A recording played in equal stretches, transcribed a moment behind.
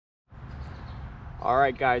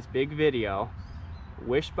Alright guys, big video.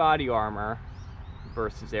 Wish body armor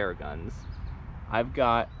versus air guns. I've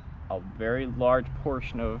got a very large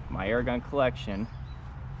portion of my air gun collection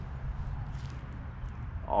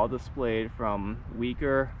all displayed from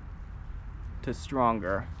weaker to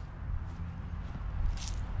stronger.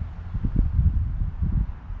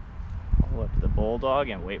 I'll look at the Bulldog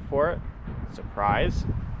and wait for it. Surprise.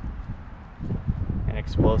 An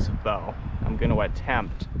explosive bow. I'm going to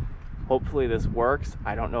attempt. Hopefully this works.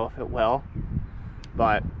 I don't know if it will,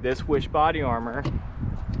 but this Wish body armor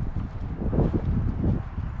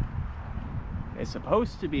is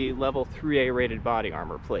supposed to be level 3A rated body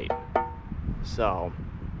armor plate. So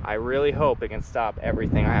I really hope it can stop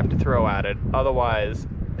everything I have to throw at it. Otherwise,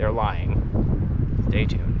 they're lying. Stay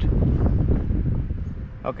tuned.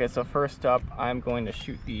 Okay, so first up, I'm going to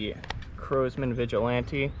shoot the Crowsman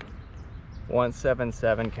Vigilante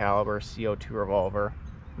 177 caliber CO2 revolver.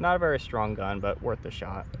 Not a very strong gun, but worth the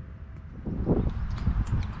shot.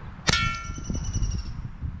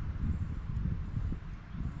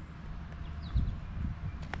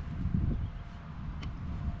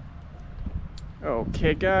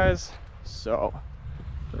 Okay guys, so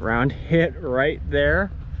the round hit right there.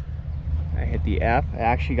 I hit the F. I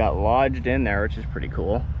actually got lodged in there, which is pretty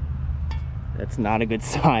cool. That's not a good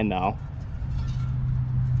sign though.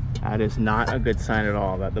 That is not a good sign at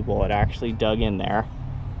all, that the bullet actually dug in there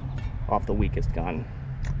off the weakest gun.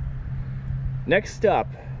 Next up,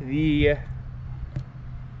 the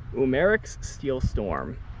Umerix Steel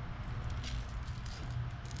Storm.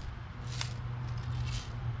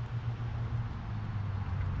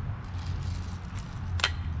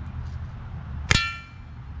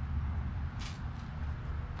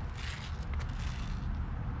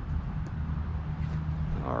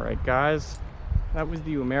 Alright guys, that was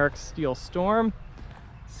the Umerix Steel Storm.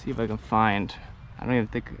 Let's see if I can find, I don't even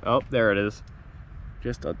think, oh, there it is.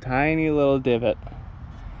 Just a tiny little divot.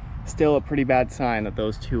 Still a pretty bad sign that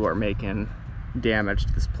those two are making damage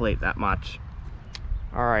to this plate that much.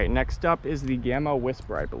 Alright, next up is the Gamma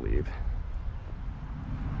Whisper, I believe.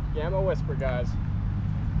 Gamma Whisper, guys.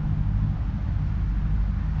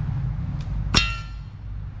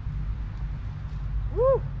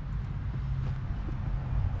 Woo!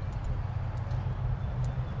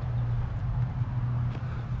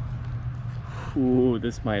 Ooh,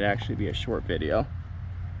 this might actually be a short video.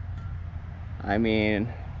 I mean,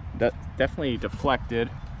 that definitely deflected.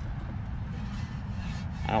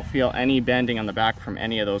 I don't feel any bending on the back from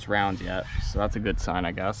any of those rounds yet, so that's a good sign,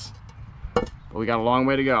 I guess. But we got a long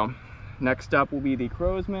way to go. Next up will be the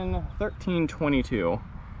Crowsman 1322.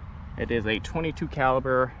 It is a 22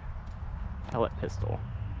 caliber pellet pistol.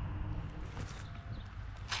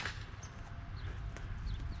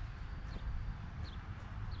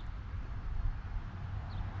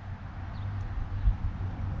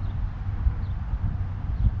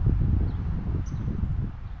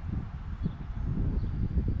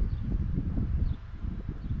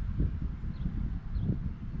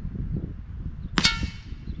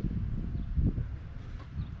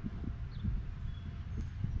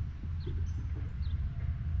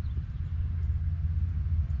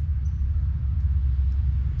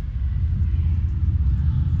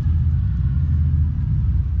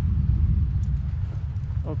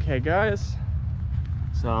 Okay guys,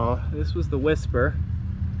 so this was the Whisper,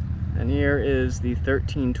 and here is the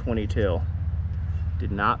 1322.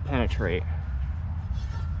 Did not penetrate,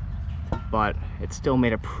 but it still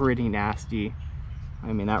made a pretty nasty,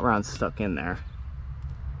 I mean that round stuck in there.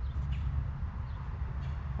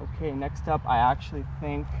 Okay, next up I actually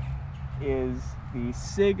think is the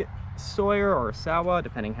Sig Sauer or Sawa,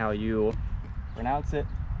 depending how you pronounce it.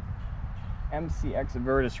 MCX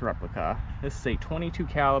Virtus replica. This is a 22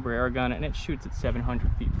 caliber air gun and it shoots at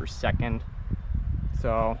 700 feet per second.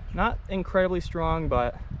 So not incredibly strong,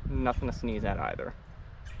 but nothing to sneeze at either.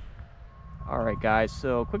 Alright guys,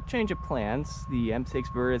 so quick change of plans. The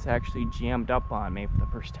MCX Virtus actually jammed up on me for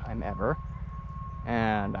the first time ever.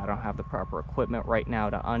 And I don't have the proper equipment right now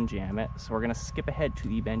to unjam it. So we're gonna skip ahead to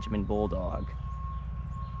the Benjamin Bulldog.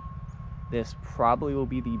 This probably will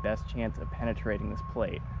be the best chance of penetrating this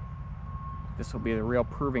plate. This will be the real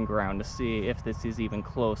proving ground to see if this is even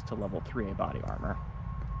close to level 3A body armor.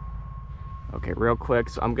 Okay, real quick,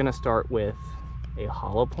 so I'm gonna start with a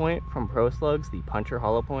hollow point from Pro Slugs, the puncher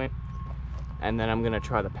hollow point, and then I'm gonna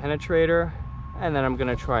try the penetrator, and then I'm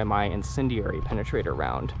gonna try my incendiary penetrator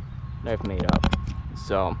round that I've made up.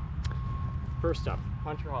 So, first up,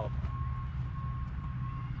 puncher hollow point.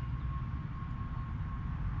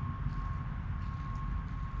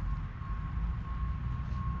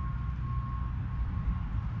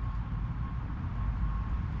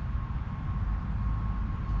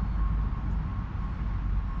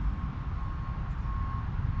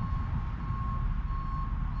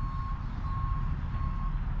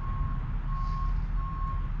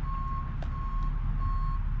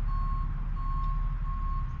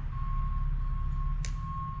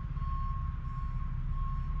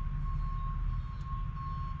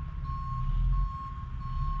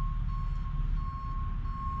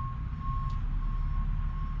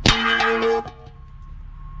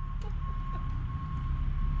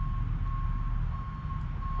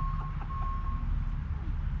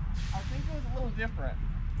 different.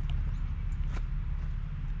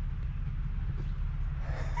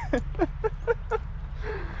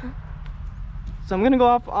 So I'm gonna go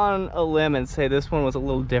off on a limb and say this one was a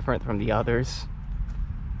little different from the others.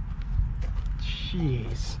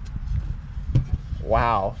 Jeez.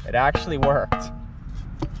 Wow, it actually worked.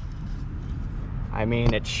 I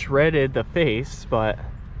mean, it shredded the face, but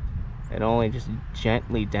it only just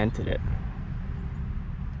gently dented it.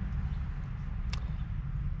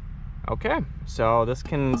 Okay, so this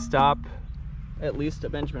can stop at least a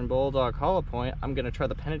Benjamin Bulldog hollow point. I'm gonna try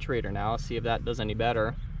the penetrator now, see if that does any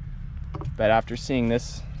better. But after seeing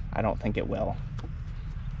this, I don't think it will.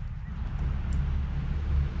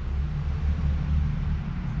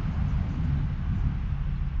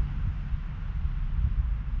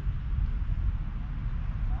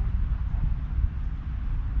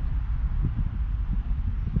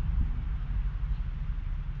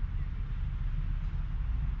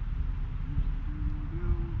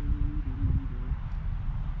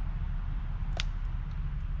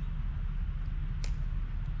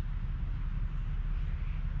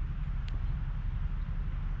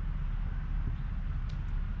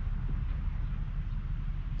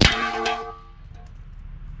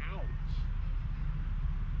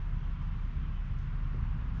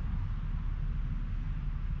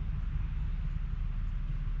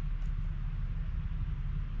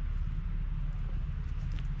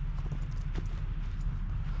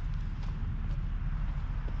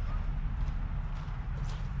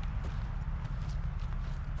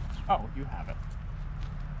 Oh, you have it.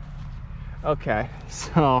 Okay,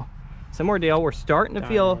 so some more deal. We're starting to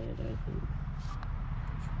feel.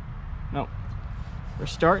 No, we're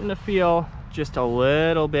starting to feel just a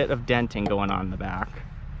little bit of denting going on in the back.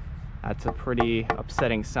 That's a pretty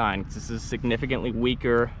upsetting sign. This is significantly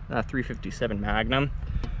weaker than a 357 Magnum.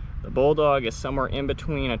 The Bulldog is somewhere in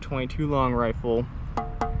between a 22 long rifle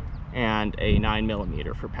and a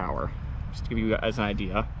 9mm for power, just to give you guys an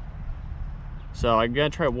idea. So I'm gonna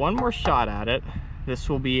try one more shot at it. This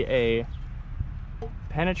will be a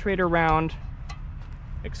penetrator round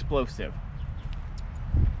explosive.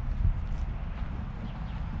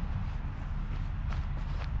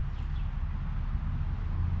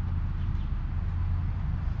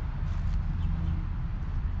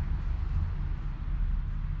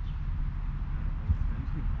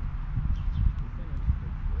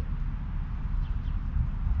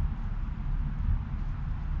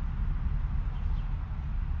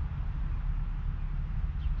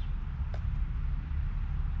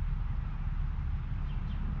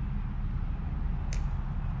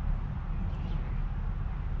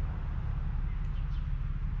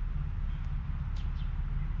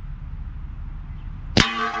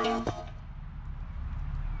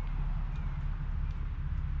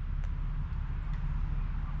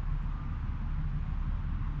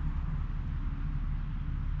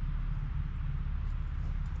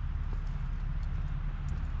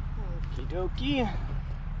 Okie dokie.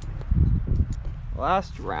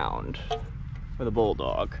 Last round for the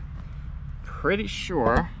Bulldog. Pretty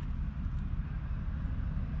sure.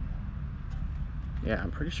 Yeah,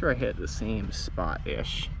 I'm pretty sure I hit the same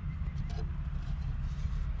spot-ish.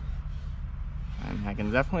 And I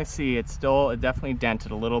can definitely see it definitely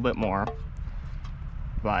dented a little bit more,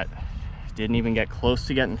 but didn't even get close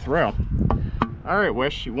to getting through. All right,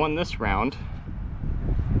 Wish, you won this round.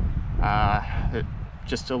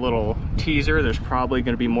 Just a little teaser, there's probably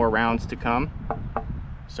gonna be more rounds to come,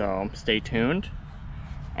 so stay tuned.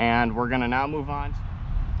 And we're gonna now move on.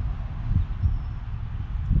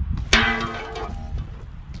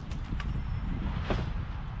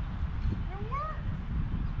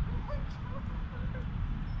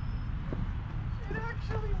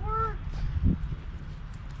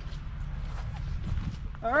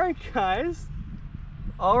 All right, guys.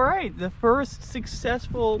 All right, the first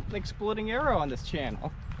successful exploding arrow on this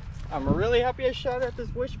channel. I'm really happy I shot at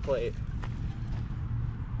this Wish plate.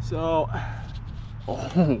 So,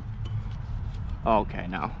 oh, okay,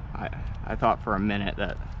 now I thought for a minute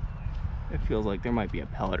that it feels like there might be a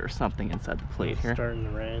pellet or something inside the plate here. It's starting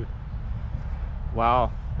to rain.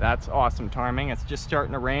 Wow, that's awesome timing. It's just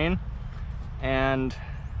starting to rain, and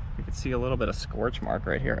you can see a little bit of scorch mark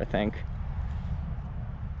right here, I think.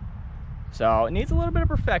 So it needs a little bit of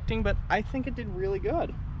perfecting, but I think it did really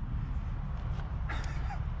good.